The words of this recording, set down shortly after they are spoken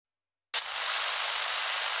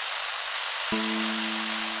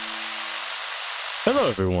Hello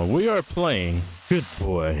everyone, we are playing Good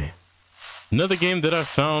Boy. Another game that I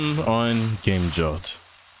found on Game Jolt.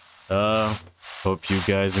 Hope you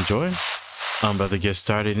guys enjoy. I'm about to get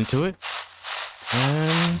started into it.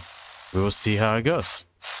 And we will see how it goes.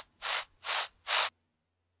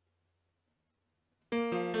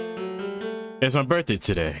 It's my birthday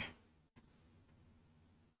today.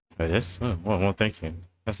 Like this? Oh, well, thank you.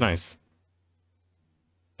 That's nice.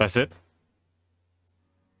 That's it?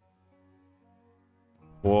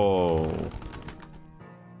 Whoa.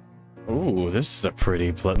 Ooh, this is a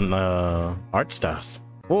pretty art styles.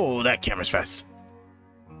 Whoa, that camera's fast.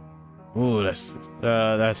 Ooh, that's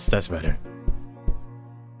better.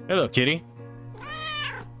 Hello, kitty.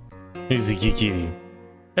 Here's a kitty.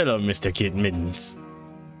 Hello, Mr. Kid Mittens.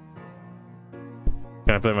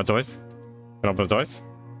 Can I play my toys? Can I open the toys?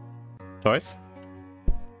 Toys?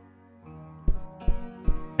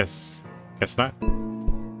 Guess not.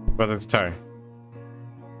 But it's tired.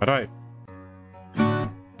 How do I?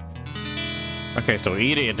 Okay, so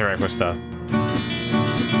E to interact with stuff.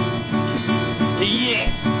 Yeah!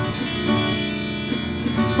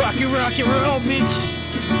 Rock and roll, bitches!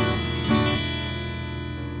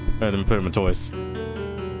 Alright, let me play with my toys.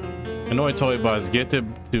 Annoying toy box gifted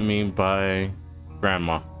to me by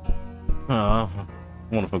Grandma. Oh,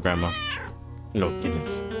 wonderful Grandma. Hello,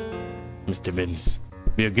 kittens. Mr. Mittens.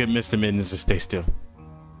 Be a good Mr. Mittens to stay still.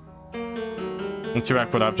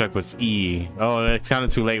 Interact with object was E. Oh, it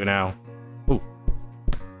sounded too late now. Ooh.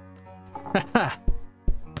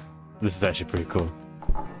 This is actually pretty cool.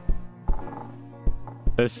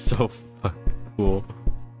 That's so fucking cool.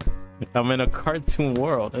 I'm in a cartoon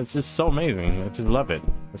world. It's just so amazing. I just love it.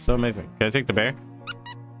 It's so amazing. Can I take the bear?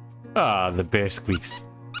 Ah, the bear squeaks.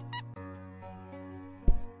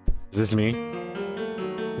 Is this me?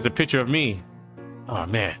 It's a picture of me. Oh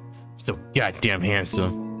man, so goddamn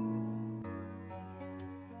handsome.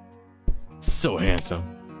 So handsome.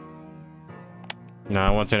 Nah, I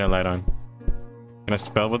want to turn that light on. Can I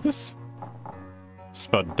spell with this?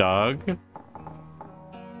 Spell dog. Can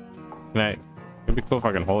I? It'd be cool if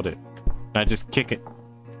I can hold it. Can I just kick it?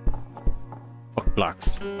 Fuck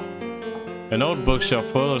blocks. An old bookshelf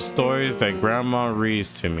full of stories that Grandma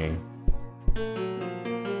reads to me.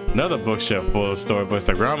 Another bookshelf full of storybooks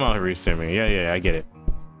that Grandma reads to me. Yeah, I get it.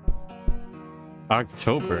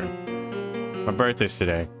 October. My birthday's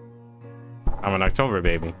today. I'm an October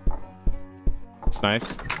baby. It's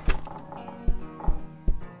nice.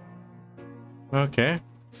 Okay.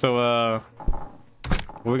 So, what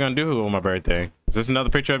are we gonna do on my birthday? Is this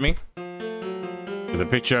another picture of me? There's a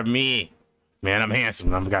picture of me. Man, I'm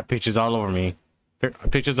handsome. I've got pictures all over me.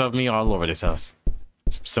 Pictures of me all over this house.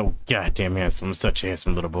 I'm so goddamn handsome. I'm such a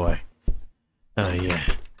handsome little boy. Oh, yeah.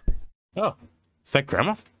 Oh, is that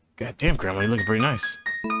Grandma? Goddamn, Grandma, you look pretty nice.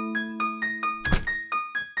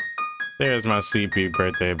 There's my CP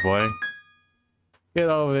birthday boy. Get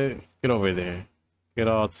over there. Get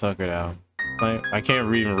all tuckered out. I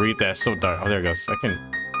can't even read that. It's so dark. Oh, there it goes. I can.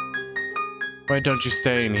 Why don't you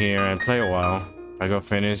stay in here and play a while? I go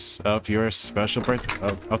finish up your special birthday.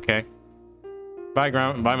 Oh, okay. Bye,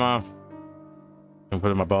 Grandma. Bye, Mom. I'm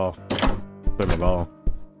putting my ball. Put my ball.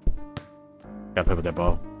 Gotta play with that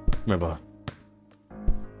ball. Come here, ball.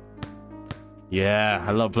 Yeah,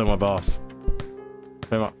 I love playing my balls.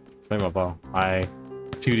 Play my ball.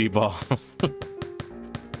 2D ball.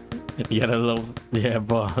 You got a little, yeah,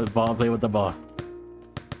 ball. Play with the ball.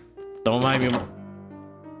 Don't mind me,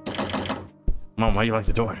 Mom. Why you like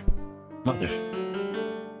the door? Mother.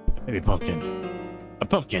 Maybe pumpkin. A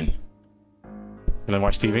pumpkin. Can I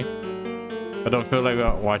watch TV? I don't feel like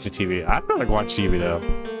watching TV. I feel like watching TV though.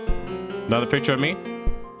 Another picture of me?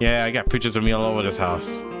 Yeah, I got pictures of me all over this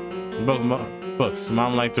house. Books.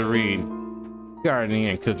 Mom likes to read gardening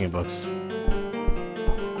and cooking books.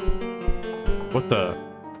 What the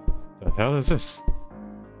hell is this?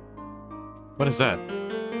 What is that?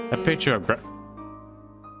 A picture of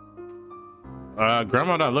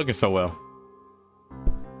Grandma not looking so well.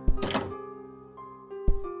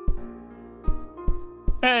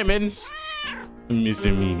 Hey, Mittens.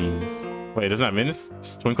 Mr. Mittens. Wait, that's not Mittens?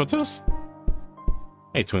 It's Twinkle Toes?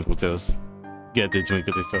 Hey, Twinkle Toes. Get the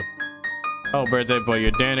Twinkle Toes. Oh, birthday boy,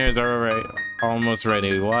 your dinner is almost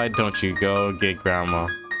ready. Why don't you go get Grandma?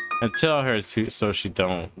 And tell her to, so she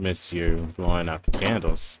don't miss you blowing out the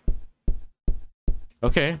candles.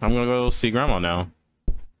 Okay, I'm gonna go see Grandma now.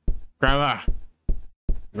 Grandma!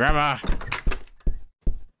 Grandma!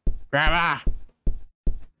 Grandma!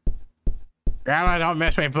 Grandma, don't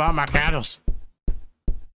miss me blowing my candles.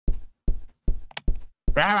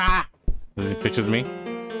 Grandma! Does he pictures me?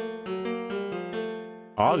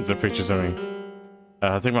 All these are pictures of me.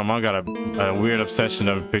 I think my mom got a weird obsession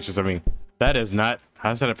of pictures of me. That is not.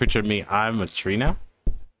 How's that a picture of me? I'm a tree now?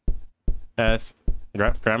 That's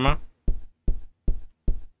grandma?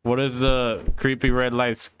 What is the creepy red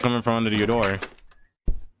lights coming from under your door?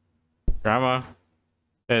 Grandma?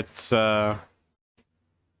 It's my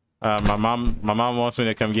mom wants me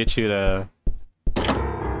to come get you to.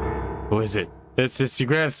 Who is it? It's your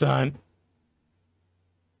grandson.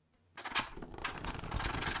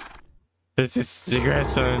 This is your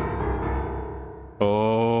grandson.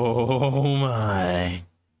 Oh my.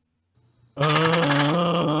 Oh,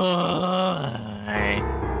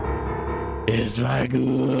 it's my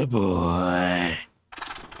good boy.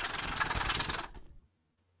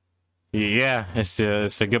 Yeah, it's a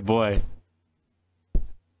good boy.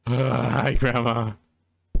 Hi, Grandma.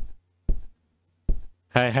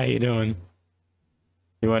 Hi, how you doing?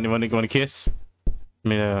 You want a kiss?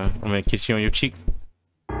 I'm gonna kiss you on your cheek.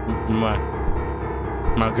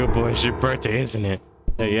 My good boy, it's your birthday, isn't it?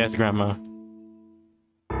 Yes, Grandma.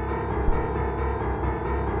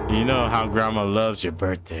 You know how Grandma loves your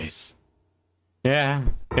birthdays. Yeah.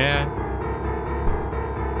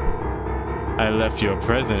 I left you a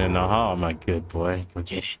present in the hall, my good boy. Go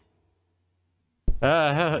get it.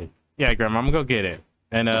 Yeah, Grandma, I'm gonna go get it.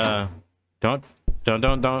 And don't.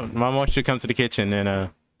 Mom wants you to come to the kitchen and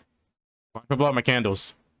blow out my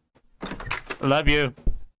candles. Love you.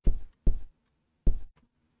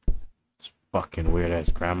 Fucking weird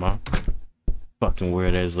ass grandma. Fucking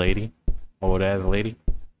weird ass lady. Old ass lady.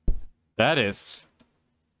 That is.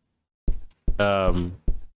 What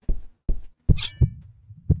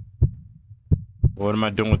am I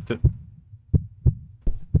doing with the?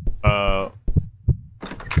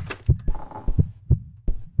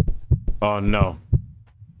 Oh no.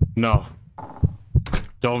 No.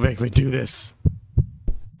 Don't make me do this.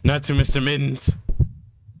 Not to Mr. Mittens.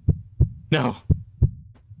 No.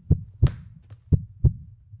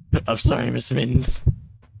 I'm sorry, Mr. Mittens.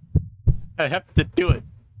 I have to do it.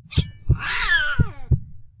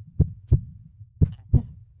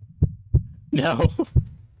 No.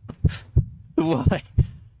 Why?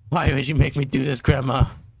 Why would you make me do this, Grandma?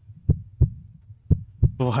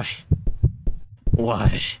 Why?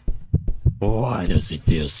 Why? Why does it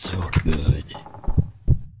feel so good?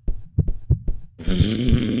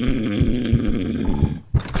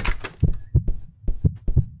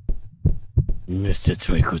 Mr.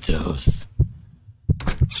 Twinkle Toes.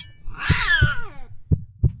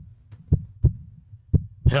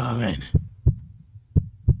 Oh man.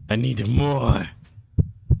 I need more.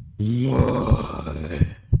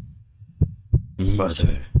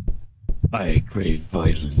 Mother, I crave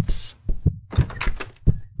violence.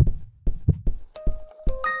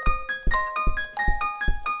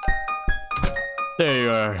 There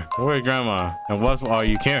you are. Where's Grandma? And what are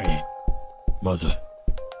you carrying? Mother,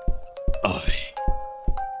 I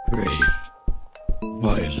crave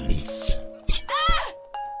violence.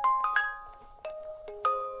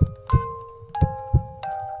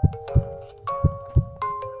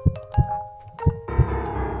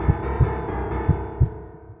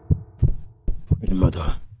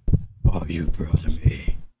 Mother, all you brought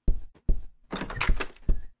me.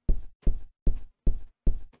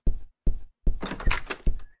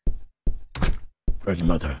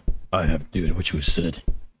 Grandmother, I have done what you said.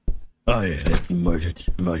 I have murdered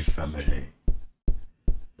my family.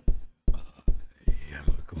 I am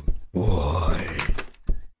a good boy.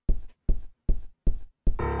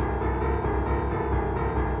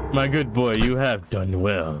 My good boy, you have done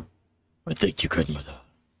well. Well, thank you, grandmother.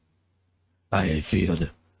 I feel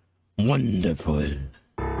wonderful.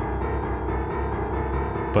 But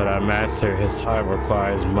our master, his heart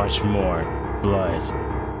requires much more blood.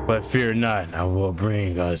 But fear not, I will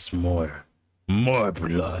bring us more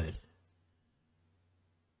blood.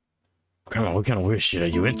 Grandma, what kind of weird shit are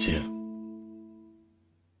you into?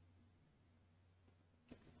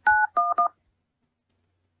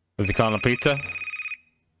 Is he calling a pizza?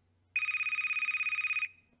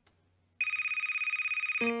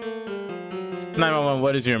 911,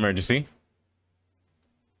 what is your emergency?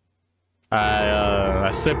 I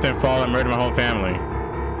slipped and fall and murdered my whole family.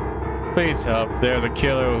 Please help. There's a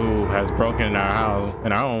killer who has broken in our house,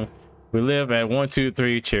 in our home. We live at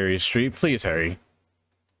 123 Cherry Street. Please hurry.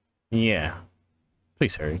 Yeah.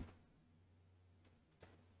 Please hurry.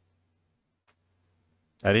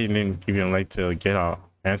 I didn't even like to get an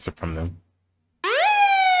answer from them.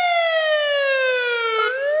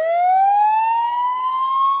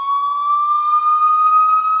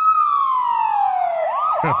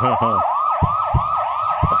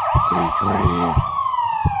 We crave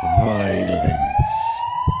violence.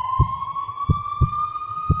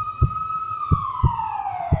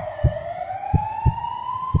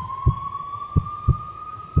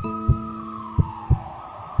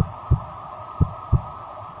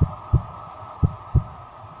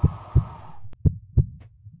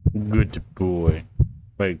 Good boy.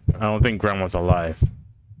 Wait, I don't think Grandma's alive.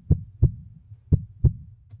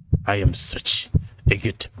 I am such a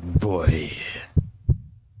good boy.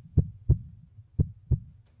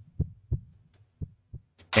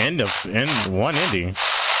 And one ending.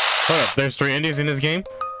 Hold up, there's 3 endings in this game?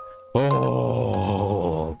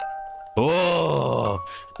 Oh. Oh.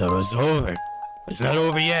 That was over. It's not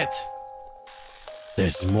over yet.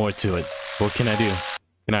 There's more to it. What can I do?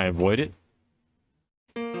 Can I avoid it?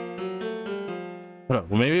 Hold up,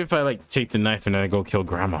 well maybe if I like take the knife and then I go kill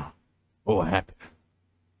Grandma. What happened?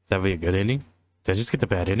 Does that be a good ending? Did I just get the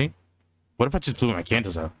bad ending? What if I just blew my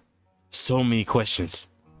candles out? So many questions.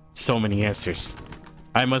 So many answers.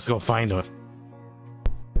 I must go find her.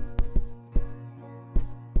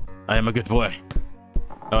 I am a good boy.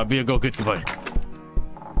 I'll be a good boy.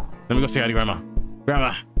 Let me go say hi to Grandma.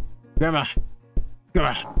 Grandma! Grandma!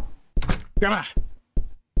 Grandma! Grandma!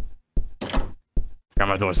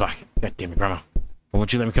 Grandma, door's locked. God damn it, Grandma. Why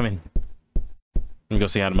won't you let me come in? Let me go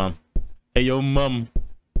say hi to Mom. Hey, yo, Mom.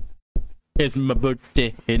 It's my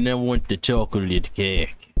birthday and I want the chocolate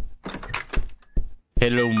cake.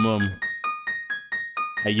 Hello, Mom.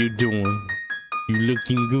 How you doing? You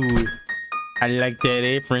looking good. I like that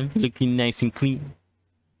apron. Looking nice and clean.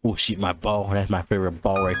 Oh shit, my ball. That's my favorite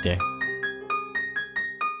ball right there.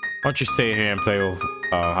 Why don't you stay here and play with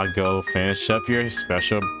I'll go finish up your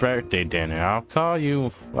special birthday dinner. I'll call for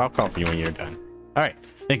you when you're done. Alright.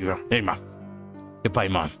 Thank you, girl. Hey, Mom. Goodbye,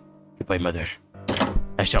 Mom. Goodbye, Mother.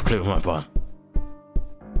 I shall play with my ball.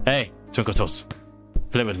 Hey, Twinkle Toes.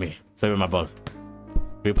 Play with me. Play with my ball.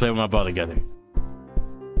 We'll play with my ball together.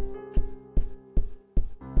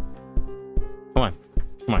 Come on.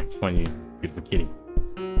 Come on. Come on, you beautiful kitty.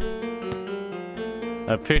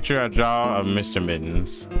 A picture I draw of Mr.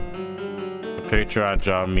 Mittens. A picture I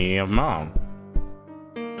draw me of Mom.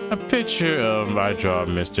 A picture of I draw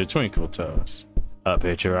Mr. Twinkle Toes. A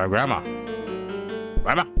picture of Grandma.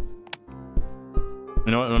 Grandma!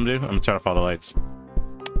 You know what I'm gonna do? I'm gonna try to follow the lights.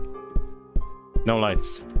 No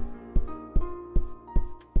lights.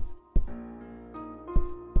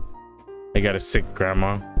 I got a sick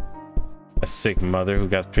grandma. A sick mother who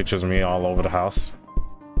got pictures of me all over the house.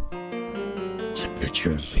 It's a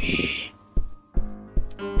picture of me.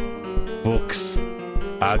 Books.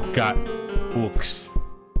 I got books.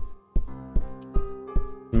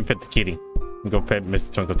 Let me pet the kitty. Go pet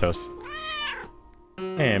Mr. Twinkle Toes.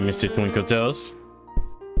 And Mr. Twinkle Toes.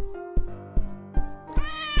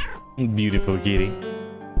 Beautiful kitty.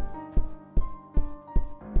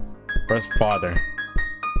 Where's father?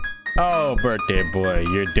 Oh, birthday boy,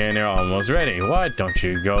 your dinner almost ready. Why don't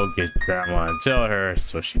you go get Grandma and tell her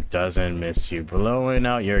so she doesn't miss you blowing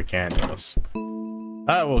out your candles?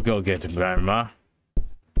 I will go get Grandma.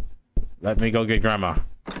 Let me go get Grandma.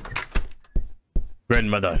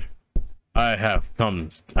 Grandmother, I have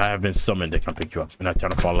been summoned to come pick you up, and I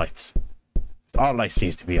turn off all lights. All lights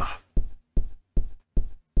needs to be off.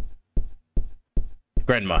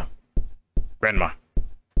 Grandma. Grandma.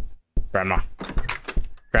 Grandma.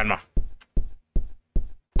 Grandma.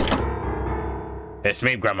 It's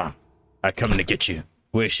me, Grandma. I come to get you.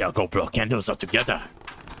 We shall go blow candles out together.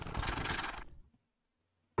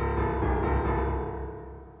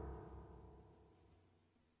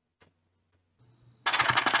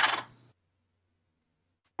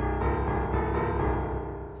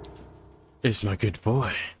 It's my good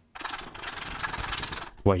boy.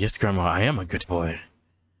 Why, yes, Grandma, I am a good boy.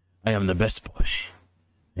 I am the best boy.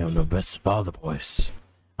 I am the best of all the boys.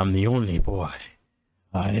 I'm the only boy.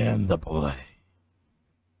 I am the boy.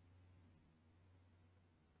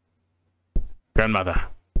 Grandmother,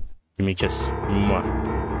 give me a kiss. Mwah.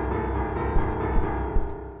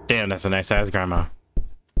 Damn, that's a nice ass Grandma.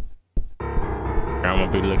 Grandma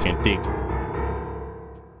be looking thick.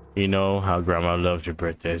 You know how Grandma loves your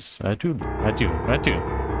birthdays. I do.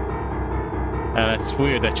 And it's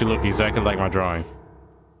weird that you look exactly like my drawing.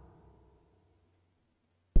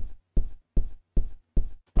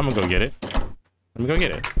 I'm gonna go get it. Let me go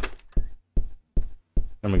get it.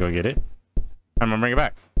 I'm gonna go get it. I'm gonna bring it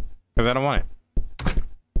back. Because I don't want it.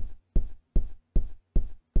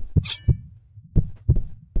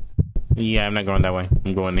 Yeah, I'm not going that way.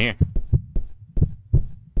 I'm going here.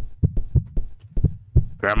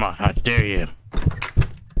 Grandma, how dare you?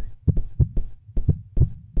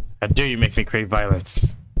 How dare you make me crave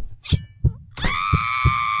violence?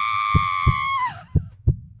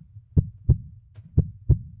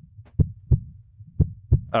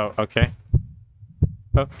 Oh, okay.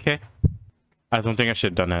 Okay. I don't think I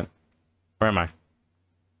should have done that. Where am I?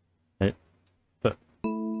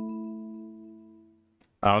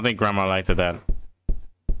 I don't think Grandma liked that.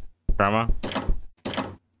 Grandma?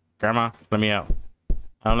 Grandma, let me out.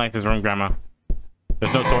 I don't like this room, Grandma.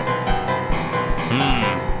 There's no toilet.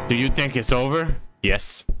 Do you think it's over?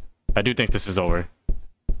 Yes. I do think this is over.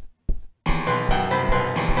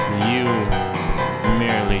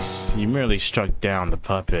 You merely struck down the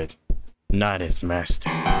puppet, not his master.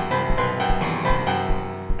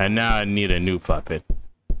 And now I need a new puppet.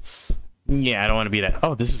 Yeah, I don't want to be that.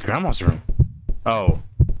 Oh, this is Grandma's room. Oh.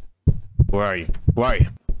 Where are you? Where are you?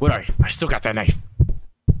 What are you? I still got that knife.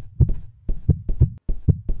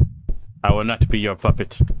 I will not be your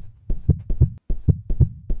puppet.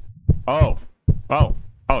 Oh. Oh.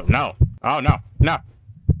 Oh, no. Oh, no. No.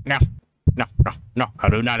 No. No. No. No. I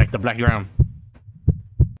do not like the black ground.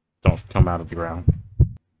 Don't come out of the ground.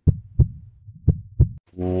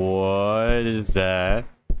 What is that?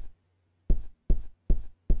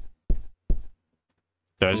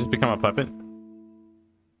 Did I just become a puppet?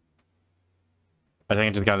 I think I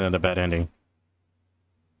just got another bad ending.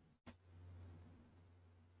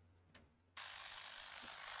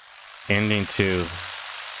 Ending 2.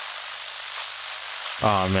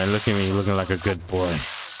 Oh man, look at me looking like a good boy.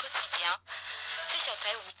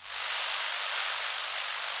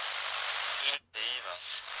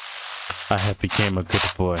 I have became a good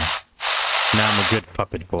boy. Now I'm a good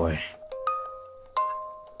puppet boy.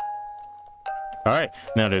 Alright,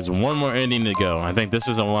 now there's one more ending to go. I think this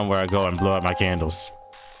is the one where I go and blow out my candles.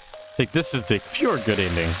 I think this is the pure good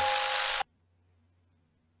ending.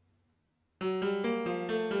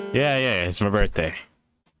 Yeah, it's my birthday.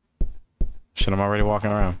 Shit, I'm already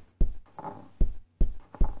walking around.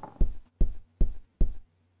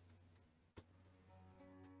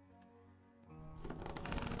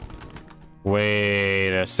 Wait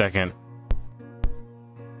a second.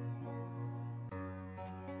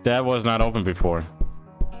 That was not open before.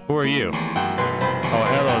 Who are you? Oh,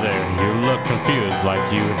 hello there. You look confused like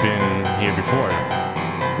you've been here before.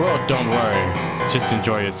 Well, don't worry. Just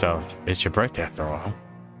enjoy yourself. It's your birthday after all.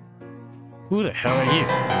 Who the hell are you?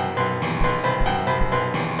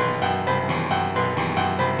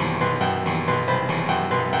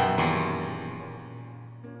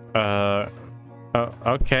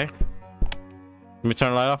 Okay. Let me turn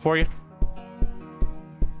the light off for you.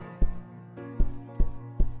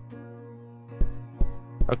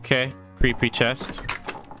 Okay, creepy chest.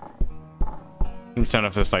 Let me turn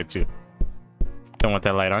off this light too. Don't want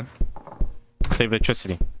that light on. Save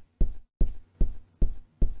electricity.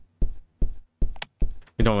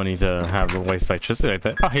 You don't need to have to waste electricity like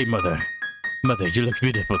that. Oh, hey, mother. Mother, you look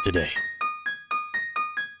beautiful today.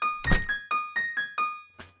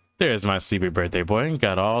 There's my sleepy birthday boy.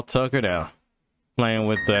 Got all tuckered out. Playing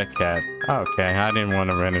with that cat. Okay, I didn't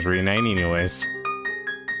want to run his rename anyways.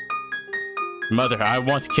 Mother, I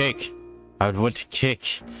want cake. I want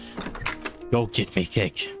cake. Go get me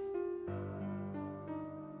cake.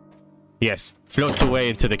 Yes, float away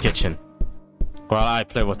into the kitchen while I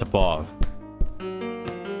play with the ball.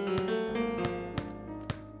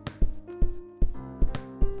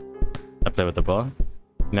 I play with the ball.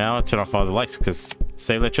 Now I turn off all the lights because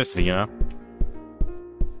save electricity, you know?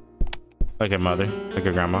 Look at mother. Look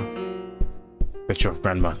at grandma. Picture of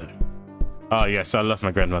grandmother. Oh yes, I love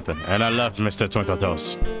my grandmother. And I love Mr. Twinkle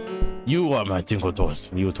Toes. You are my Twinkle Toes.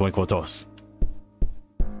 You Twinkle Toes.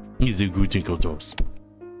 He's a good Twinkle Toes.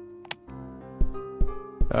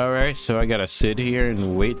 Alright, so I gotta sit here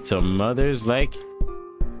and wait till mother's like...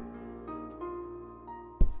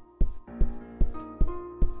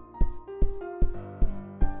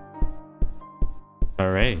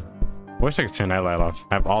 Alright. Wish I could turn that light off.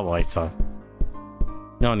 I have all the lights off.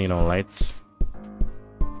 Don't need no lights.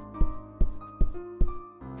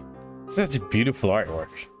 This is such beautiful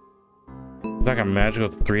artwork. It's like a magical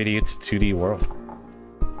 3D to 2D world.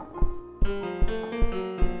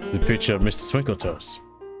 The picture of Mr. Twinkle Toes.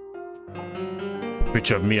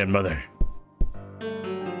 Picture of me and mother.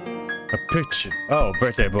 A picture. Oh,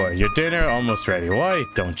 birthday boy, your dinner almost ready. Why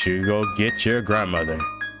don't you go get your grandmother?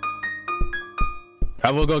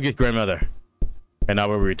 I will go get grandmother, and I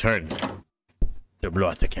will return to blow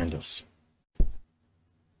out the candles.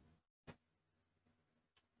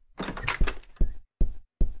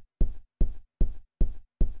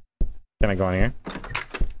 Can I go in here?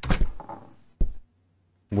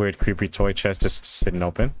 Weird creepy toy chest just sitting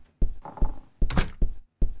open.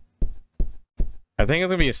 I think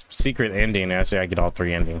it's gonna be a secret ending. Actually, I get all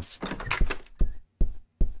 3 endings.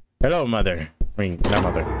 Hello, mother. I mean, not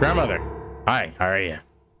mother. Grandmother. Hi, how are you?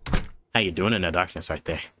 How you doing in the darkness right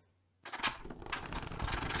there?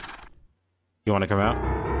 You want to come out?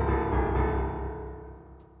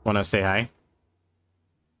 Want to say hi?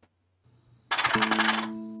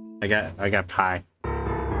 I got pie.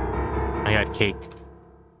 I got cake.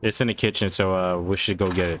 It's in the kitchen, so we should go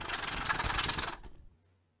get it.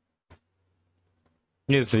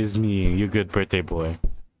 Yes, it's me, your good birthday boy.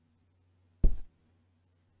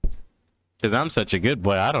 Because I'm such a good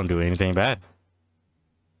boy, I don't do anything bad.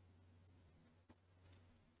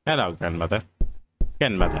 Hello, grandmother.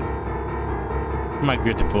 Grandmother. My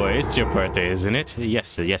good boy, it's your birthday, isn't it?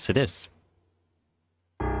 Yes, yes it is.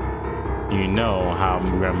 You know how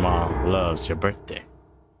grandma loves your birthday.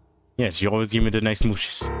 Yes, you always give me the nice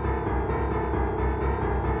smooches.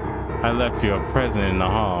 I left you a present in the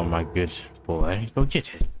hall, my good boy. Go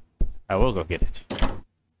get it. I will go get it.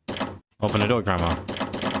 Open the door, grandma.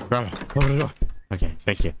 Grandma, open the door. Okay,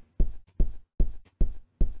 thank you.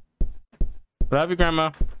 Love you, grandma.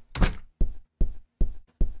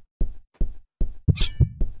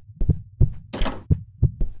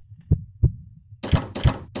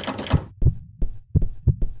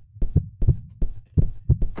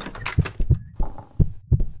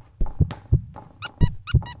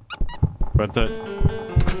 What the?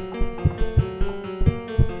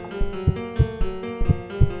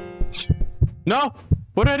 No!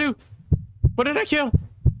 What did I do? What did I kill?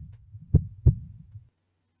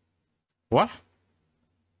 What?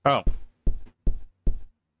 Oh.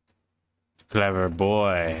 Clever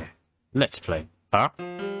boy. Let's play. Huh?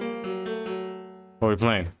 What are we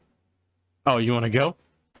playing? Oh, you wanna go?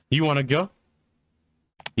 You wanna go?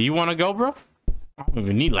 You wanna go, bro? I don't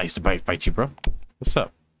even need lights to fight you, bro. What's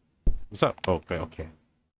up? What's up? Okay, okay.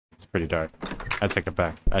 It's pretty dark. I take it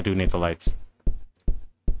back. I do need the lights.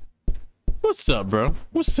 What's up, bro?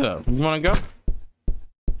 What's up? You wanna go?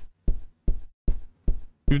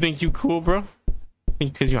 You think you cool, bro?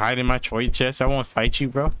 Think because you hide in my toy chest, I won't fight you,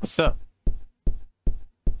 bro? What's up?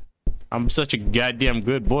 I'm such a goddamn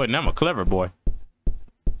good boy, and I'm a clever boy.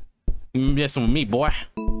 You messing with me, boy.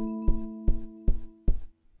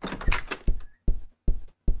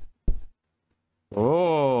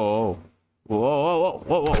 Oh, whoa, whoa, whoa,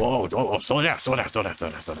 whoa, whoa, whoa, whoa, whoa, slow down, slow down, slow down, slow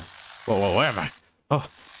down, slow down. Whoa, whoa, where am I? Oh,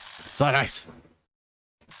 it's not nice.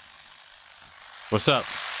 What's up?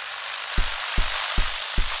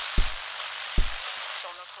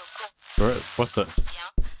 What the?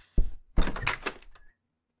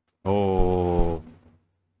 Oh,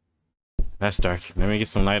 that's dark. Let me get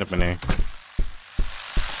some light up in there.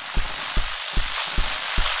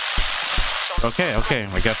 Okay, okay,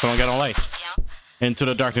 I guess someone got on light. Into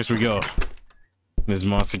the darkness we go. This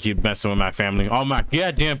monster keep messing with my family. Oh my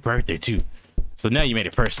goddamn birthday too. So now you made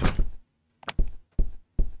it personal.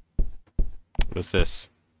 What's this?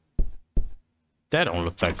 That don't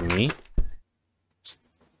look like me.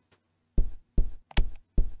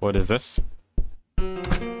 What is this?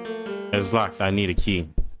 It's locked. I need a key.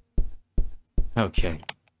 Okay.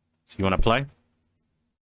 So you want to play?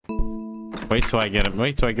 Wait till I get him.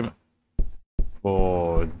 Wait till I get him.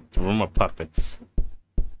 Oh, the room of puppets.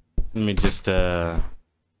 Let me just grab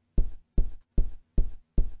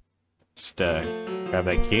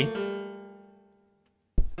that key.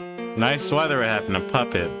 Nice weather happened. A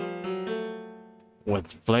puppet.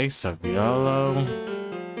 With flakes of yellow.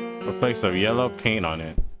 A flakes of yellow paint on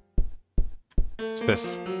it. What's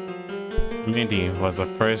this? Mindy was the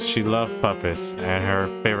first. She loved puppets, and her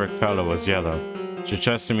favorite color was yellow. She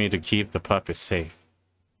trusted me to keep the puppets safe.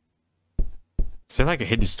 Is there like a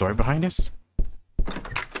hidden story behind this?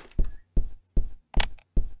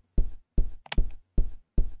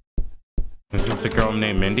 Is this a girl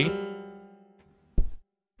named Mindy?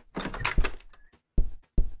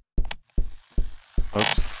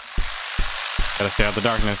 Oops. Gotta stay out of the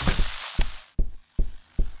darkness.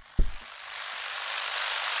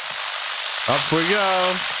 Up we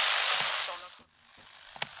go.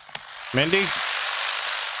 Mindy?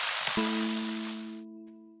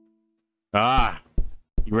 Ah.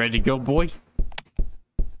 You ready to go, boy?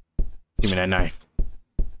 Give me that knife.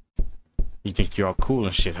 You think you're all cool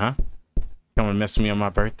and shit, huh? Come and mess with me on my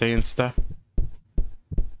birthday and stuff?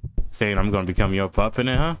 Saying I'm gonna become your puppet,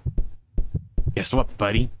 huh? Guess what,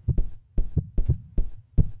 buddy?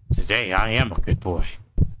 Today I am a good boy.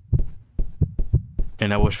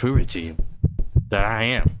 And I wish prove it to you that I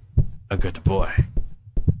am a good boy.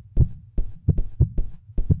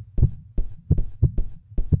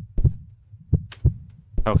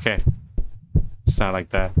 Okay. It's not like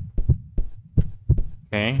that.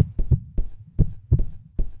 Okay.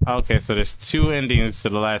 Okay, so there's two endings to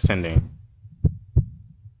the last ending.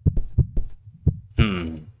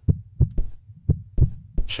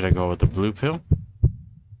 Should I go with the blue pill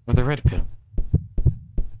or the red pill?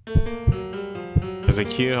 There's a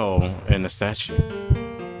keyhole in the statue.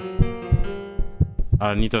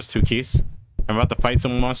 I need those two keys. I'm about to fight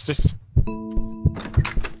some monsters.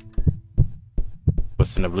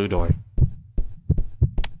 What's in the blue door?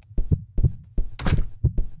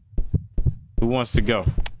 Who wants to go?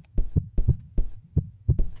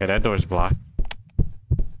 Okay, that door's blocked.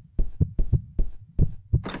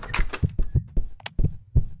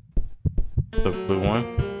 The blue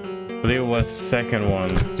one? Billy was the second one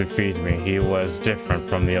to feed me. He was different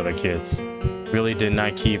from the other kids. Billy did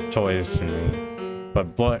not keep toys to me,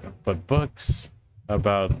 but books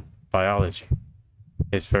about biology.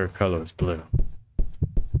 His favorite color was blue.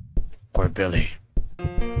 Poor Billy.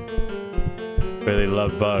 Billy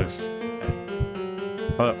loved bugs.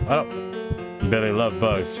 Billy loved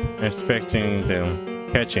bugs, inspecting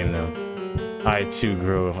them, catching them. I too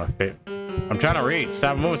grew a fit. I'm trying to read.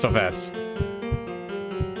 Stop moving so fast.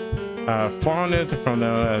 Fawned from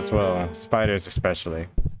them as well, spiders especially.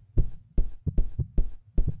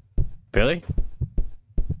 Billy?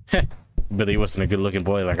 Billy wasn't a good-looking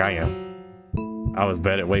boy like I am. I was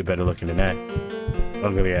way better looking than that.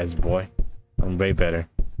 Ugly ass boy. I'm way better.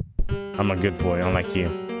 I'm a good boy, unlike you.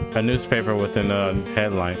 A newspaper within the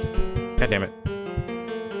headlines. God damn it.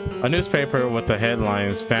 A newspaper with the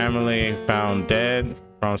headlines, family found dead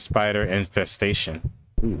from spider infestation.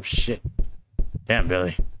 Ooh, shit. Damn,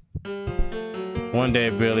 Billy. One day,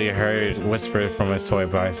 Billy heard whispered from his toy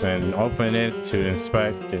box and opened it to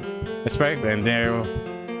inspect it. And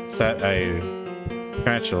there sat a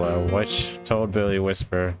tarantula, which told Billy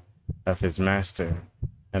whisper of his master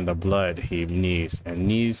and the blood he needs. And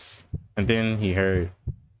then he heard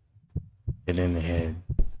it in the head.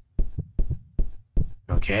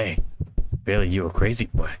 Okay, Billy, you a crazy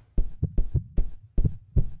boy.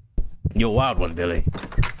 You a wild one, Billy.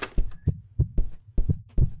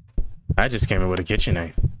 I just came in with a kitchen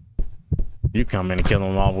knife. You come in and kill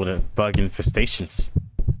them all with a bug infestations.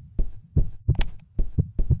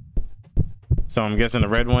 So I'm guessing the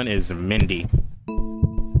red one is Mindy.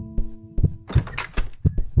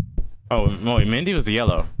 Oh, no, Mindy was the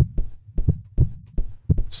yellow.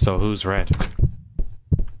 So who's red?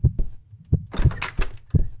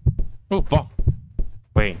 Oh, ball.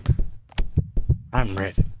 Wait. I'm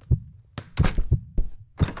red.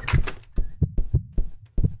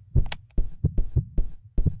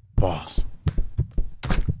 Balls.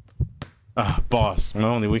 Balls. My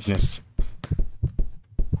only weakness.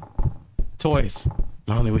 Toys.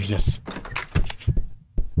 My only weakness.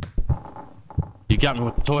 You got me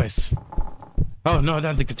with the toys. Oh, no,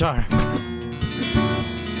 not the guitar.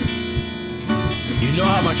 You know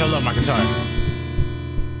how much I love my guitar.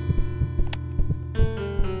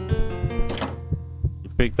 You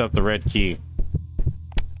picked up the red key.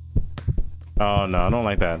 Oh, no, I don't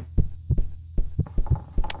like that.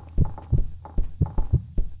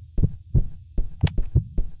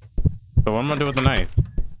 So what am I gonna do with the knife?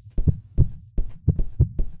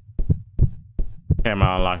 Okay, I'm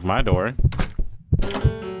gonna unlock my door.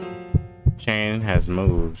 Chain has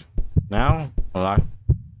moved. Now, unlock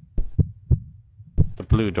the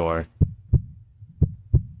blue door.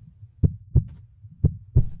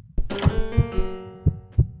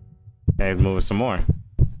 Okay, move some more.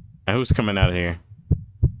 And who's coming out of here?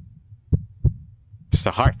 It's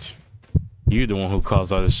a heart. You the one who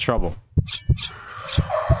caused all this trouble.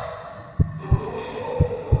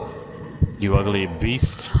 You ugly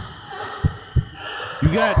beast. You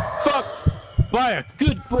got fucked by a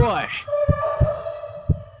good boy.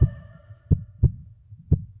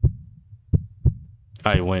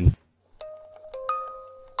 I win.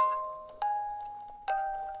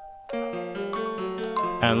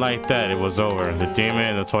 And like that, it was over. The demon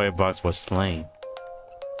in the toy box was slain.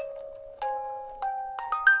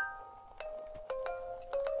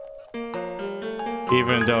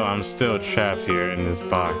 Even though I'm still trapped here in this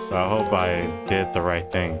box, I hope I did the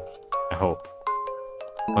right thing. I hope.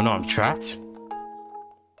 Oh no, I'm trapped?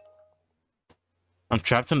 I'm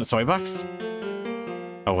trapped in the toy box?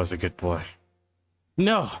 I was a good boy.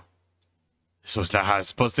 No! This was not how it's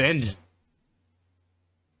supposed to end.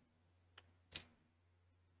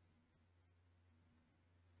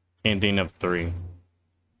 Ending of 3.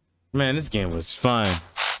 Man, this game was fun.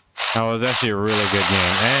 That was actually a really good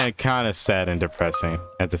game, and kind of sad and depressing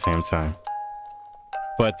at the same time.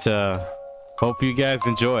 But hope you guys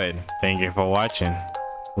enjoyed. Thank you for watching.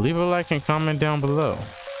 Leave a like and comment down below,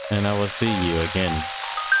 and I will see you again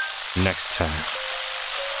next time.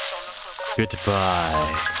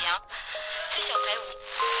 Goodbye.